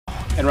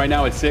And right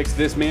now at 6,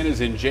 this man is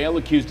in jail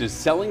accused of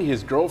selling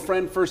his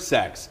girlfriend for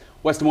sex.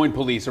 West Des Moines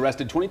police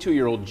arrested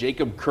 22-year-old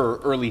Jacob Kerr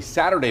early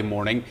Saturday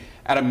morning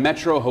at a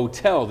Metro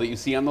hotel that you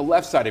see on the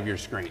left side of your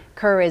screen.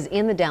 Kerr is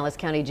in the Dallas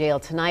County Jail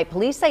tonight.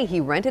 Police say he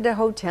rented a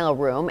hotel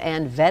room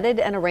and vetted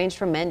and arranged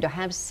for men to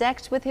have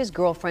sex with his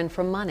girlfriend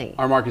for money.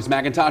 Our Marcus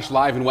McIntosh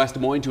live in West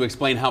Des Moines to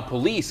explain how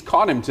police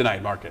caught him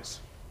tonight. Marcus.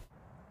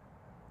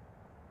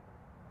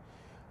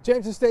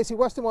 James and Stacy,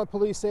 West Des Moines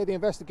police say the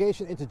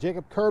investigation into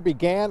Jacob Kerr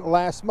began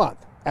last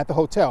month at the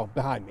hotel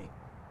behind me.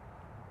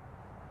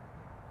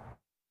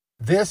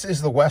 This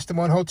is the West Des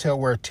Moines hotel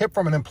where a tip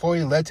from an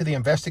employee led to the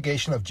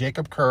investigation of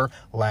Jacob Kerr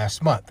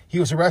last month. He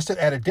was arrested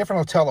at a different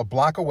hotel a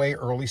block away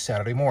early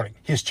Saturday morning.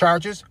 His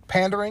charges: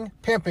 pandering,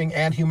 pimping,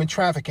 and human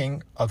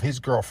trafficking of his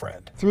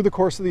girlfriend. Through the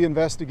course of the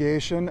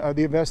investigation,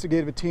 the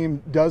investigative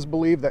team does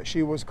believe that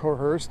she was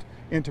coerced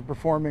into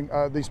performing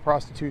these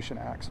prostitution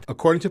acts.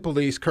 According to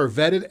police, Kerr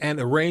vetted and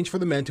arranged for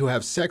the men to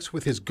have sex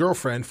with his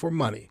girlfriend for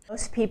money.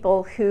 Most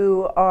people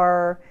who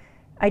are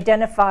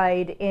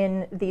identified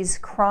in these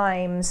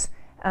crimes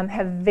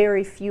have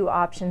very few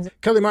options.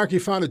 Kelly Markey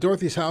founded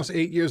Dorothy's House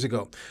 8 years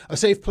ago, a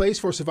safe place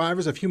for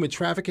survivors of human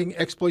trafficking,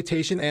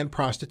 exploitation, and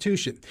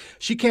prostitution.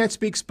 She can't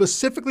speak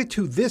specifically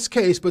to this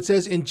case, but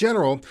says in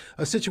general,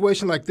 a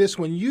situation like this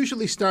one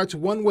usually starts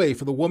one way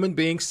for the woman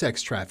being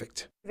sex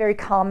trafficked. Very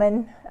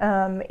common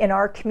in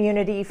our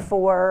community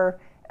for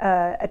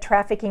a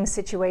trafficking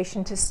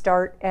situation to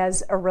start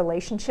as a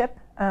relationship,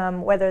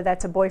 whether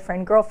that's a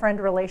boyfriend-girlfriend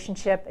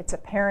relationship, it's a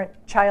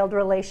parent-child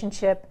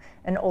relationship,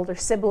 an older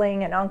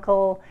sibling, an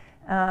uncle,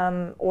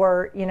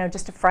 or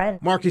just a friend.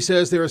 Markey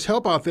says there is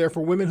help out there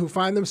for women who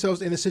find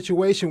themselves in a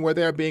situation where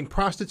they are being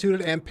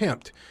prostituted and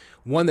pimped,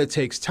 one that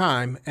takes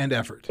time and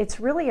effort. It's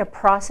really a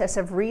process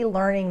of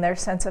relearning their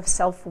sense of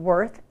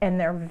self-worth and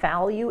their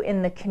value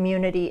in the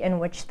community in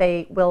which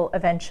they will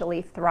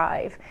eventually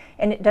thrive,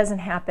 and it doesn't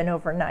happen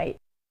overnight.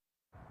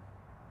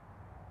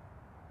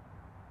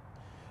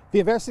 The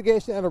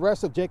investigation and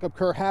arrest of Jacob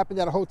Kerr happened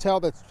at a hotel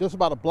that's just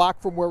about a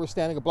block from where we're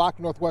standing, a block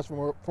northwest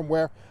from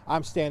where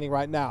I'm standing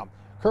right now.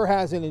 Kerr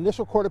has an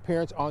initial court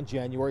appearance on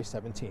January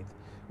 17th.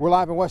 We're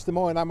live in West Des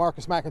Moines. I'm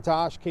Marcus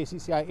McIntosh,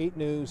 KCCI 8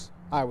 News,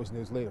 Iowa's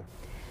news leader.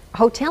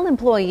 Hotel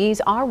employees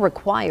are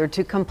required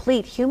to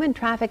complete human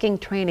trafficking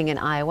training in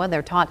Iowa.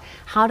 They're taught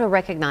how to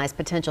recognize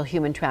potential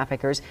human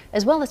traffickers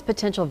as well as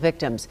potential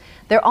victims.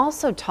 They're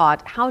also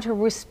taught how to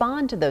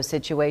respond to those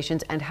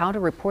situations and how to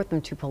report them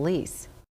to police.